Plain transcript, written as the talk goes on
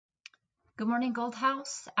Good morning, Gold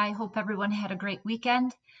House. I hope everyone had a great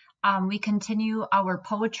weekend. We continue our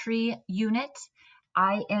poetry unit.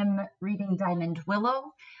 I am reading Diamond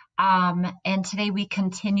Willow, and today we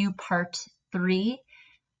continue part 3.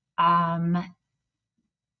 For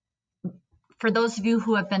those of you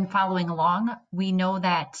who have been following along, we know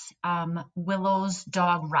that Willow's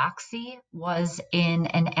dog Roxy was in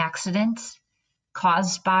an accident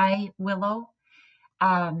caused by Willow.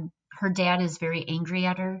 Her dad is very angry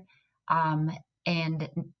at her. And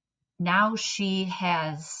now she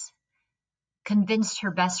has convinced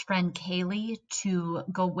her best friend Kaylee to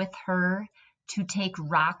go with her to take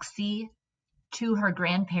Roxy to her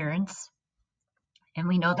grandparents. And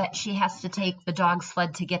we know that she has to take the dog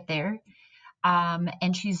sled to get there.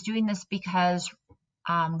 And she's doing this because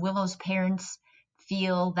Willow's parents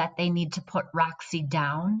feel that they need to put Roxy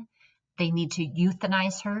down. They need to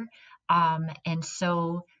euthanize her. And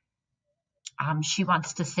so she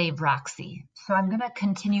wants to save Roxy. So I'm going to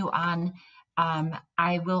continue on.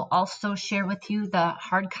 I will also share with you the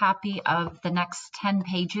hard copy of the next 10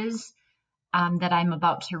 pages that I'm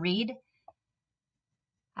about to read.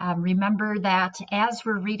 Remember that as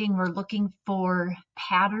we're reading, we're looking for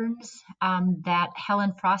patterns that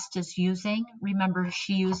Helen Frost is using. Remember,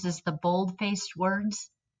 she uses the bold-faced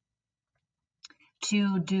words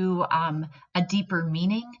to do a deeper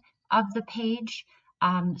meaning of the page.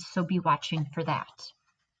 So be watching for that.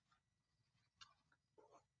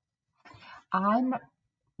 I'm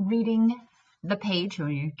reading the page,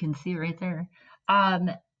 you can see right there,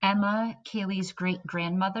 Emma, Kaylee's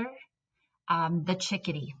great-grandmother, the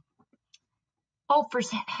chickadee. Oh, for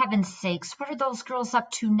heaven's sakes, what are those girls up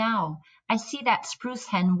to now? I see that spruce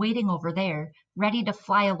hen waiting over there, ready to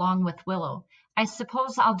fly along with Willow. I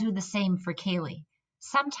suppose I'll do the same for Kaylee.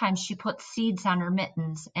 Sometimes she puts seeds on her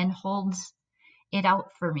mittens and holds it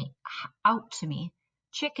out to me.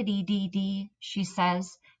 Chickadee-dee-dee, she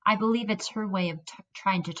says. I believe it's her way of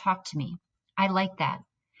trying to talk to me. I like that.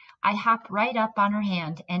 I hop right up on her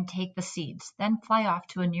hand and take the seeds, then fly off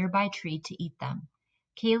to a nearby tree to eat them.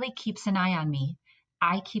 Kaylee keeps an eye on me.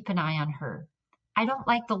 I keep an eye on her. I don't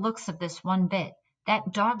like the looks of this one bit.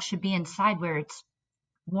 That dog should be inside where it's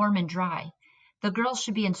warm and dry. The girls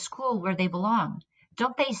should be in school where they belong.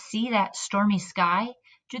 Don't they see that stormy sky?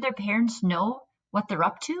 Do their parents know what they're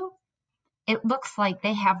up to? It looks like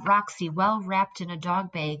they have Roxy well wrapped in a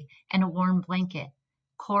dog bag and a warm blanket.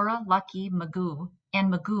 Cora, Lucky, Magoo,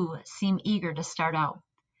 and Magoo seem eager to start out.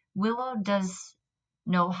 Willow does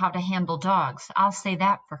know how to handle dogs, I'll say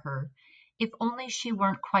that for her. If only she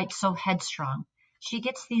weren't quite so headstrong. She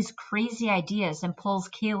gets these crazy ideas and pulls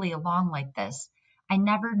Kaylee along like this. I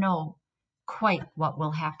never know quite what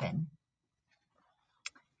will happen.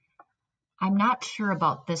 I'm not sure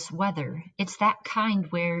about this weather. It's that kind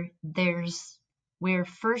where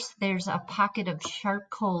first there's a pocket of sharp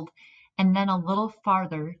cold and then a little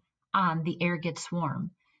farther on the air gets warm.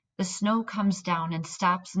 The snow comes down and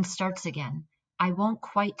stops and starts again. I won't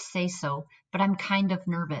quite say so, but I'm kind of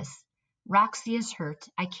nervous. Roxy is hurt.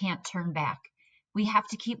 I can't turn back. We have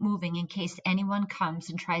to keep moving in case anyone comes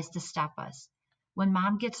and tries to stop us. When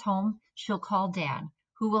Mom gets home, she'll call Dad,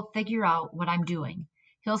 who will figure out what I'm doing.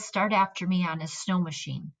 He'll start after me on his snow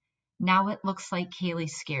machine. Now it looks like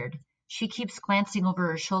Kaylee's scared. She keeps glancing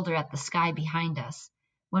over her shoulder at the sky behind us.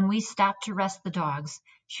 When we stop to rest the dogs,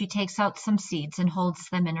 she takes out some seeds and holds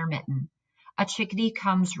them in her mitten. A chickadee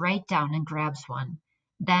comes right down and grabs one,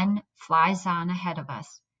 then flies on ahead of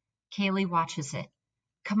us. Kaylee watches it.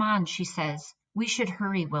 Come on, she says. We should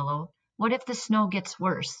hurry, Willow. What if the snow gets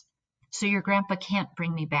worse? So your grandpa can't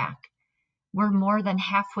bring me back. We're more than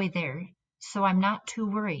halfway there. So I'm not too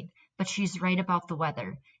worried, but she's right about the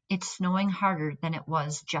weather. It's snowing harder than it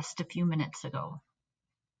was just a few minutes ago.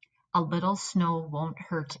 A little snow won't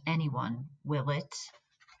hurt anyone, will it?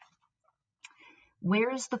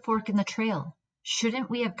 Where is the fork in the trail? Shouldn't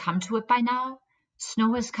we have come to it by now?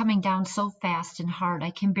 Snow is coming down so fast and hard I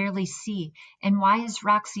can barely see. And why is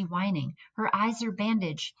Roxy whining? Her eyes are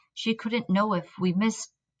bandaged. She couldn't know if we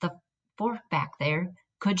missed the fork back there,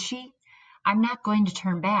 could she? I'm not going to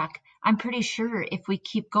turn back. I'm pretty sure if we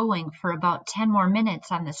keep going for about 10 more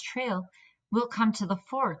minutes on this trail, we'll come to the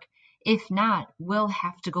fork. If not, we'll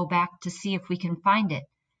have to go back to see if we can find it.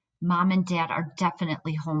 Mom and Dad are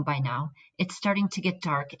definitely home by now. It's starting to get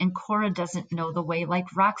dark, and Cora doesn't know the way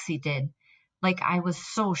like Roxy did, like I was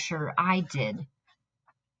so sure I did.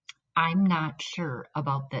 I'm not sure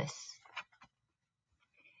about this.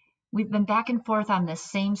 We've been back and forth on this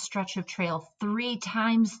same stretch of trail 3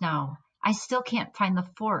 times now. I still can't find the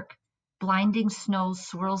fork. Blinding snow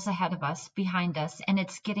swirls ahead of us, behind us, and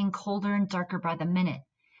it's getting colder and darker by the minute.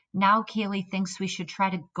 Now Kaylee thinks we should try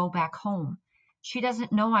to go back home. She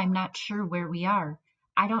doesn't know I'm not sure where we are.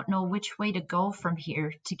 I don't know which way to go from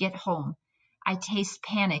here to get home. I taste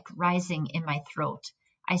panic rising in my throat.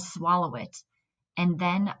 I swallow it, and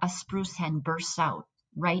then a spruce hen bursts out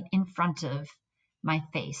right in front of my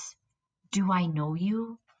face. Do I know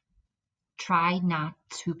you? Try not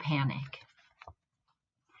to panic.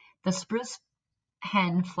 The spruce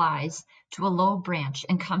hen flies to a low branch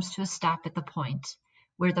and comes to a stop at the point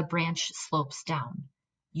where the branch slopes down.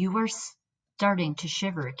 You are starting to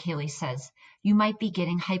shiver, Kaylee says. You might be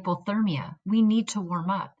getting hypothermia. We need to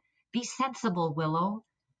warm up. Be sensible, Willow.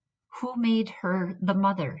 Who made her the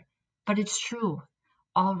mother? But it's true.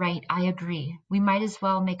 All right, I agree. We might as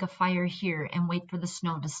well make a fire here and wait for the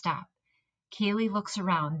snow to stop. Kaylee looks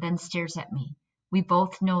around, then stares at me. We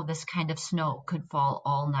both know this kind of snow could fall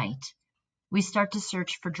all night. We start to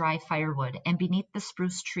search for dry firewood, and beneath the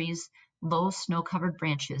spruce trees' low snow-covered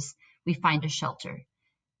branches, we find a shelter.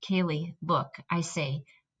 Kaylee, look, I say.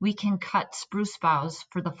 We can cut spruce boughs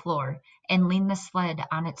for the floor and lean the sled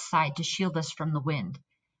on its side to shield us from the wind.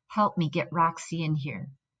 Help me get Roxy in here.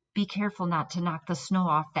 Be careful not to knock the snow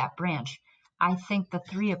off that branch. I think the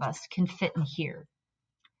three of us can fit in here.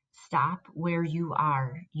 Stop where you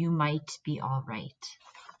are. You might be all right.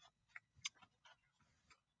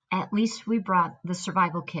 At least we brought the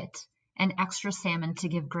survival kit and extra salmon to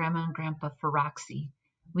give Grandma and Grandpa for Roxy.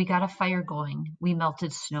 We got a fire going. We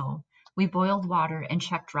melted snow. We boiled water and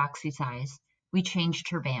checked Roxy's eyes. We changed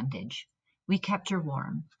her bandage. We kept her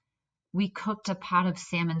warm. We cooked a pot of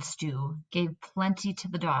salmon stew, gave plenty to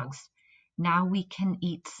the dogs. Now we can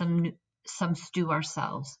eat some stew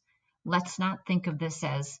ourselves. Let's not think of this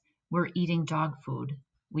as we're eating dog food.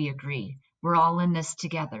 We agree. We're all in this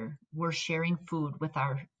together. We're sharing food with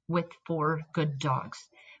 4 good dogs.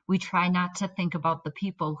 We try not to think about the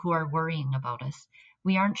people who are worrying about us.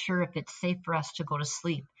 We aren't sure if it's safe for us to go to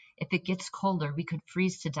sleep. If it gets colder, we could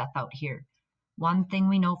freeze to death out here. One thing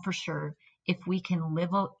we know for sure, if we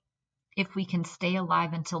can stay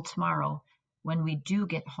alive until tomorrow, when we do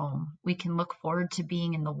get home, we can look forward to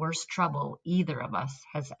being in the worst trouble either of us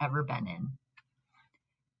has ever been in.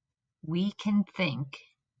 We can think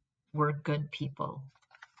we're good people.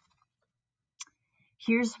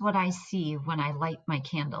 Here's what I see when I light my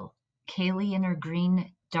candle. Kaylee in her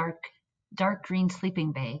dark green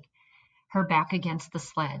sleeping bag, her back against the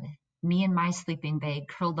sled. Me in my sleeping bag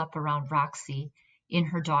curled up around Roxy in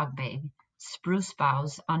her dog bag. Spruce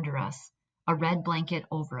boughs under us, a red blanket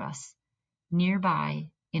over us. Nearby,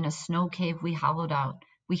 in a snow cave we hollowed out,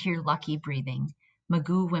 we hear Lucky breathing.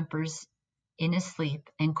 Magoo whimpers in his sleep,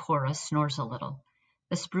 and Cora snores a little.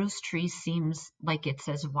 The spruce tree seems like it's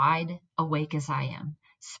as wide awake as I am,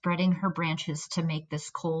 spreading her branches to make this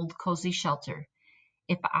cold, cozy shelter.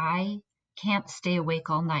 If I can't stay awake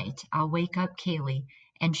all night, I'll wake up Kaylee,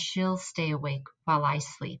 and she'll stay awake while I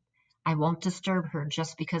sleep. I won't disturb her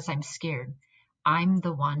just because I'm scared. I'm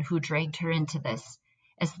the one who dragged her into this.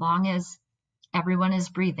 As long as everyone is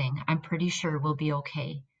breathing, I'm pretty sure we'll be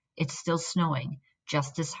okay. It's still snowing,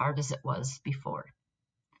 just as hard as it was before.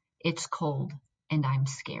 It's cold, and I'm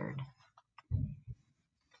scared.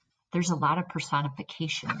 There's a lot of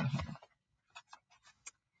personification in here.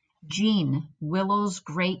 Jean, Willow's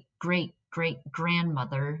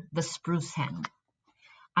great-great-great-grandmother, the spruce hen.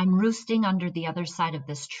 I'm roosting under the other side of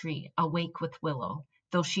this tree, awake with Willow,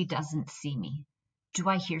 though she doesn't see me. Do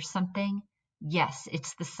I hear something? Yes,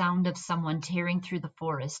 it's the sound of someone tearing through the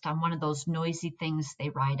forest on one of those noisy things they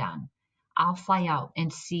ride on. I'll fly out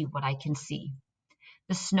and see what I can see.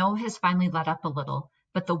 The snow has finally let up a little,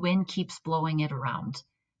 but the wind keeps blowing it around.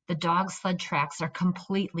 The dog sled tracks are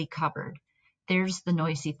completely covered. There's the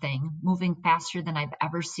noisy thing, moving faster than I've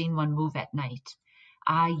ever seen one move at night.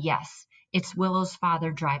 Ah, yes, it's Willow's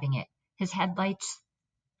father driving it. His headlight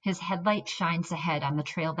shines ahead on the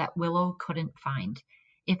trail that Willow couldn't find.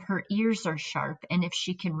 If her ears are sharp and if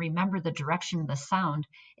she can remember the direction of the sound,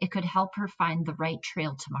 it could help her find the right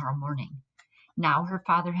trail tomorrow morning. Now her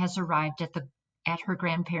father has arrived at her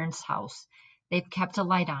grandparents' house. They've kept a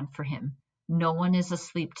light on for him. No one is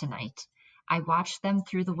asleep tonight. I watch them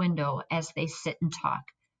through the window as they sit and talk.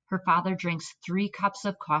 Her father drinks 3 cups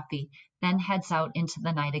of coffee, then heads out into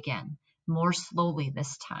the night again, more slowly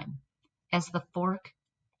this time. At the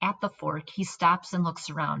fork, he stops and looks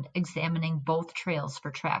around, examining both trails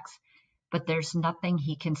for tracks, but there's nothing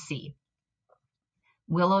he can see.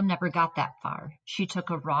 Willow never got that far. She took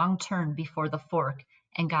a wrong turn before the fork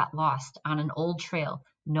and got lost on an old trail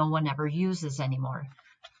no one ever uses anymore.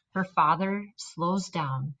 Her father slows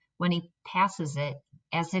down when he passes it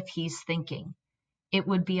as if he's thinking. It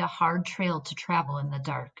would be a hard trail to travel in the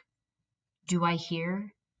dark. Do I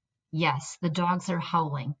hear? Yes, the dogs are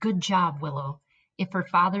howling. Good job, Willow. If her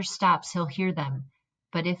father stops, he'll hear them.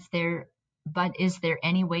 But is there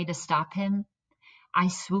any way to stop him? I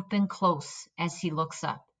swoop in close as he looks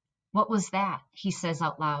up. What was that? He says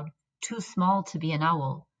out loud. Too small to be an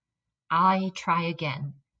owl. I try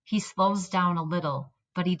again. He slows down a little,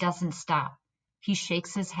 but he doesn't stop. He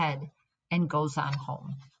shakes his head and goes on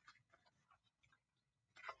home.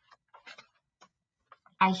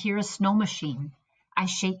 I hear a snow machine. I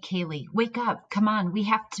shake Kaylee. Wake up. Come on. We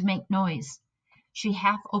have to make noise. She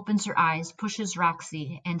half opens her eyes, pushes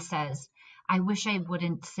Roxy, and says, I wish you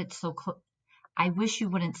wouldn't sit so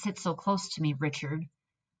close to me, Richard.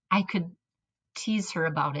 I could tease her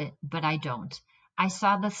about it, but I don't. I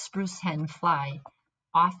saw the spruce hen fly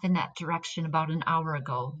off in that direction about an hour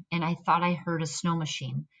ago, and I thought I heard a snow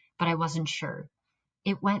machine, but I wasn't sure.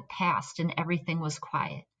 It went past and everything was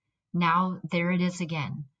quiet. Now there it is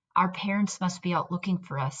again. Our parents must be out looking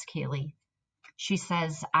for us, Kaylee. She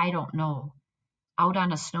says, I don't know. Out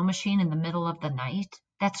on a snow machine in the middle of the night?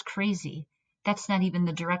 That's crazy. That's not even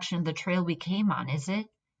the direction of the trail we came on, is it?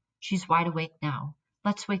 She's wide awake now.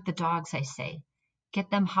 Let's wake the dogs, I say.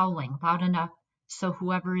 Get them howling loud enough so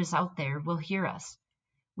whoever is out there will hear us.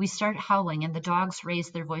 We start howling and the dogs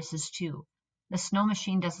raise their voices too. The snow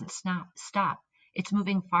machine doesn't stop. It's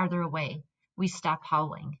moving farther away. We stop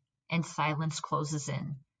howling and silence closes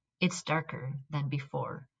in. It's darker than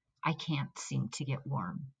before. I can't seem to get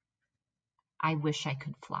warm. I wish I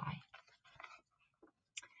could fly.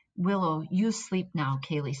 Willow, you sleep now,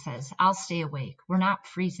 Kaylee says. I'll stay awake. We're not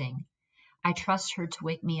freezing. I trust her to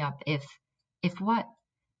wake me up if what?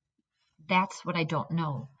 That's what I don't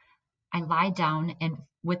know. I lie down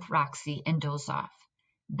with Roxy and doze off.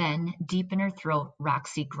 Then, deep in her throat,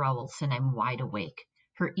 Roxy growls and I'm wide awake.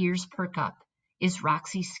 Her ears perk up. Is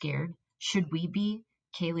Roxy scared? Should we be?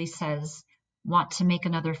 Kaylee says, want to make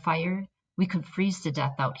another fire? We could freeze to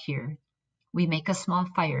death out here. We make a small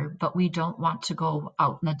fire, but we don't want to go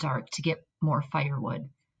out in the dark to get more firewood.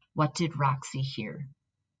 What did Roxy hear?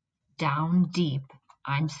 Down deep,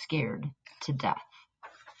 I'm scared to death.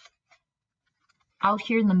 Out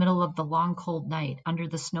here in the middle of the long cold night, under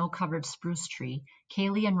the snow-covered spruce tree,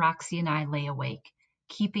 Kaylee and Roxy and I lay awake,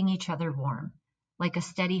 keeping each other warm. Like a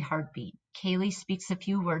steady heartbeat, Kaylee speaks a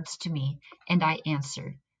few words to me, and I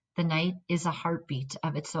answer. The night is a heartbeat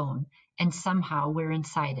of its own, and somehow we're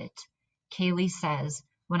inside it. Kaylee says,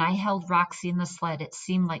 when I held Roxy in the sled, it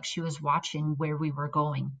seemed like she was watching where we were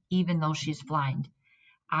going, even though she's blind.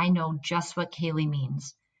 I know just what Kaylee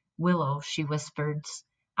means. Willow, she whispers,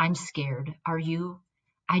 I'm scared. Are you?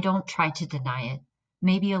 I don't try to deny it.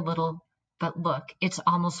 Maybe a little, but look, it's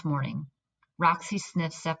almost morning. Roxy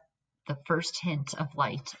sniffs up the first hint of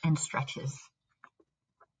light and stretches.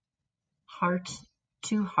 Heart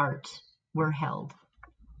to heart, we're held.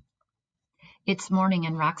 It's morning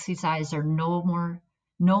and Roxy's eyes are no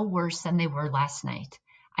worse than they were last night.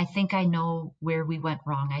 I think I know where we went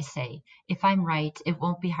wrong, I say. If I'm right, it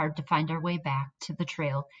won't be hard to find our way back to the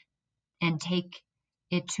trail and take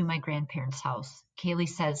it to my grandparents' house. Kaylee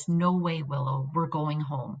says, no way, Willow, we're going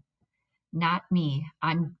home. Not me,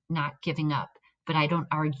 I'm not giving up, but I don't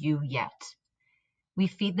argue yet. We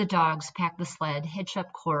feed the dogs, pack the sled, hitch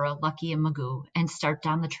up Cora, Lucky, and Magoo, and start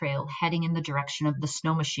down the trail, heading in the direction of the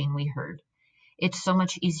snow machine we heard. It's so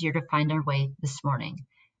much easier to find our way this morning.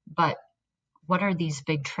 But what are these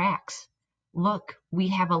big tracks? Look, we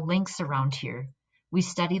have a lynx around here. We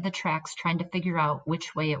study the tracks, trying to figure out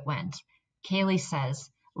which way it went. Kaylee says,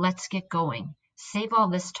 let's get going. Save all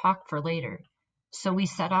this talk for later. So we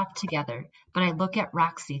set off together, but I look at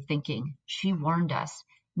Roxy thinking, she warned us,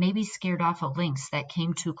 maybe scared off a lynx that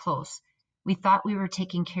came too close. We thought we were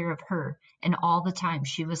taking care of her, and all the time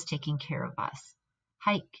she was taking care of us.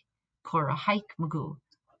 Hike, Cora, hike, Magoo.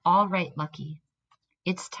 All right, Lucky.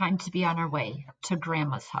 It's time to be on our way to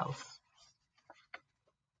Grandma's house.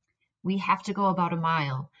 We have to go about a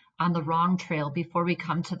mile on the wrong trail before we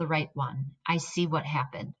come to the right one. I see what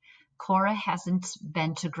happened. Cora hasn't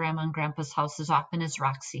been to Grandma and Grandpa's house as often as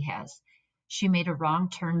Roxy has. She made a wrong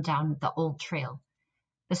turn down the old trail.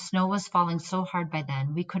 The snow was falling so hard by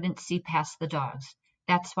then we couldn't see past the dogs.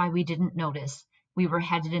 That's why we didn't notice we were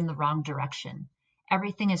headed in the wrong direction.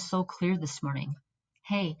 Everything is so clear this morning.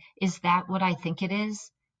 Hey, is that what I think it is?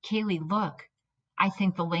 Kaylee, look. I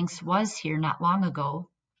think the lynx was here not long ago.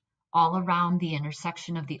 All around the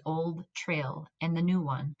intersection of the old trail and the new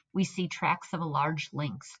one, we see tracks of a large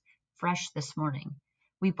lynx, fresh this morning.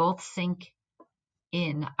 We both sink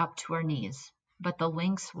in up to our knees, but the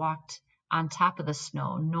lynx walked on top of the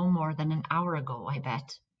snow no more than an hour ago, I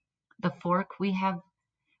bet. The fork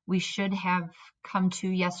we should have come to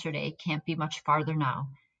yesterday can't be much farther now.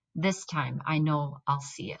 This time I know I'll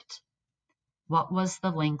see it. What was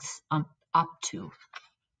the lynx up to?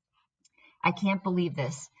 I can't believe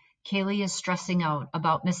this. Kaylee is stressing out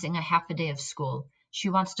about missing a half a day of school. She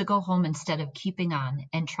wants to go home instead of keeping on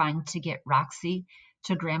and trying to get Roxy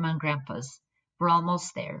to Grandma and Grandpa's. We're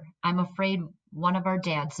almost there. I'm afraid one of our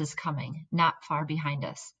dads is coming, not far behind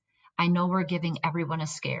us. I know we're giving everyone a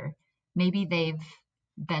scare. Maybe they've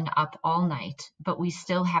been up all night, but we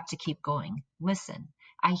still have to keep going. Listen,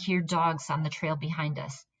 I hear dogs on the trail behind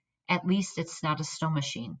us. At least it's not a snow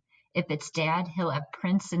machine. If it's Dad, he'll have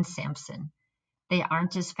Prince and Samson. They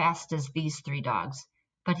aren't as fast as these 3 dogs,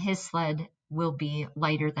 but his sled will be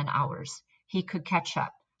lighter than ours. He could catch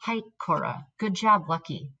up. Hike, Cora. Good job,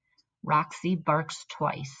 Lucky. Roxy barks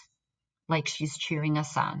twice, like she's cheering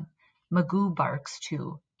us on. Magoo barks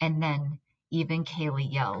too, and then even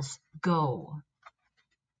Kaylee yells, "Go!"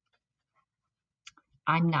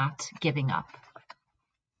 I'm not giving up.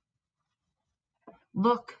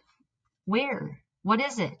 Look! Where? What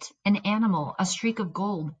is it? An animal, a streak of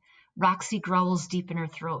gold. Roxy growls deep in her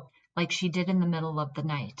throat, like she did in the middle of the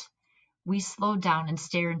night. We slow down and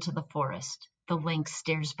stare into the forest. The lynx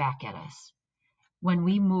stares back at us. When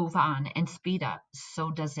we move on and speed up,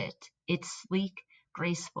 so does it. It's sleek,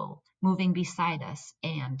 graceful, moving beside us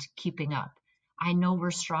and keeping up. I know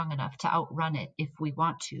we're strong enough to outrun it if we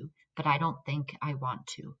want to, but I don't think I want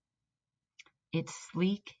to. It's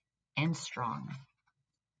sleek and strong.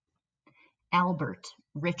 Albert,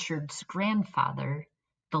 Richard's grandfather,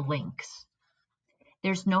 the lynx.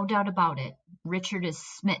 There's no doubt about it. Richard is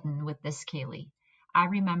smitten with this Kaylee. I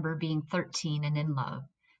remember being 13 and in love.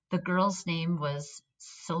 The girl's name was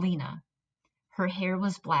Selena. Her hair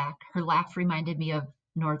was black. Her laugh reminded me of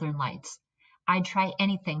Northern Lights. I'd try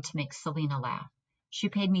anything to make Selena laugh. She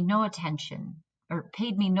paid me no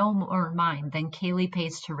more mind than Kaylee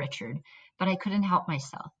pays to Richard, but I couldn't help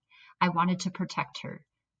myself. I wanted to protect her,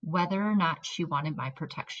 whether or not she wanted my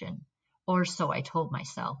protection, or so I told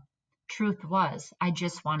myself. Truth was, I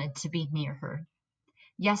just wanted to be near her.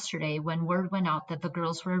 Yesterday, when word went out that the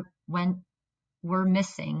girls were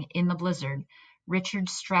missing in the blizzard, Richard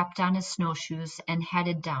strapped on his snowshoes and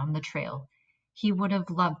headed down the trail. He would have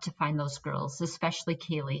loved to find those girls, especially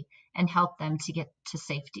Kaylee, and help them to get to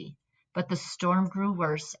safety. But the storm grew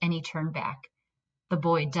worse and he turned back. The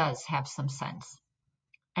boy does have some sense.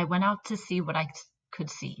 I went out to see what I could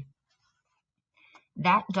see.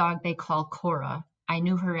 That dog they call Cora, I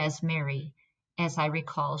knew her as Mary. As I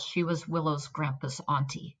recall, she was Willow's grandpa's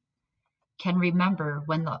auntie. Can remember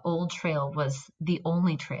when the old trail was the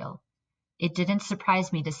only trail. It didn't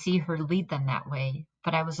surprise me to see her lead them that way,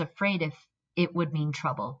 but I was afraid if it would mean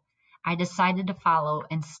trouble. I decided to follow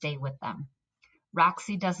and stay with them.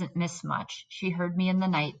 Roxy doesn't miss much. She heard me in the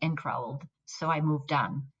night and growled, so I moved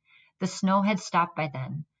on. The snow had stopped by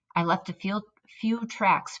then. I left a few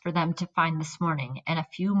tracks for them to find this morning and a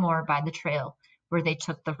few more by the trail where they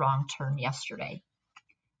took the wrong turn yesterday.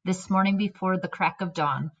 This morning before the crack of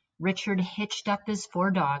dawn, Richard hitched up his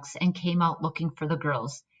 4 dogs and came out looking for the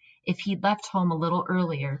girls. If he'd left home a little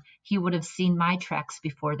earlier, he would have seen my tracks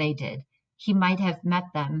before they did. He might have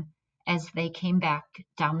met them as they came back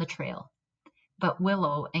down the trail. But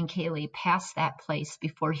Willow and Kaylee passed that place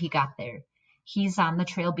before he got there. He's on the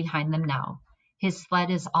trail behind them now. His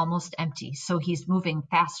sled is almost empty, so he's moving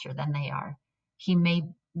faster than they are. He may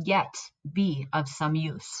yet be of some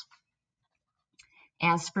use.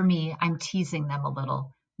 As for me, I'm teasing them a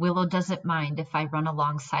little. Willow doesn't mind if I run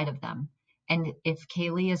alongside of them. And if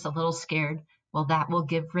Kaylee is a little scared, well, that will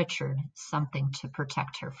give Richard something to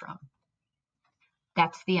protect her from.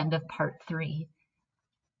 That's the end of part 3.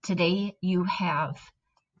 Today you have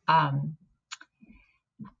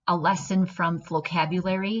a lesson from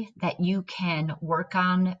vocabulary that you can work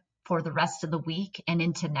on for the rest of the week and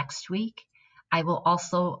into next week. I will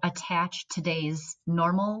also attach today's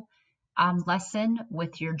normal lesson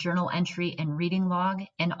with your journal entry and reading log,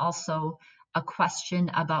 and also a question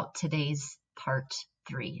about today's part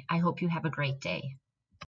 3. I hope you have a great day.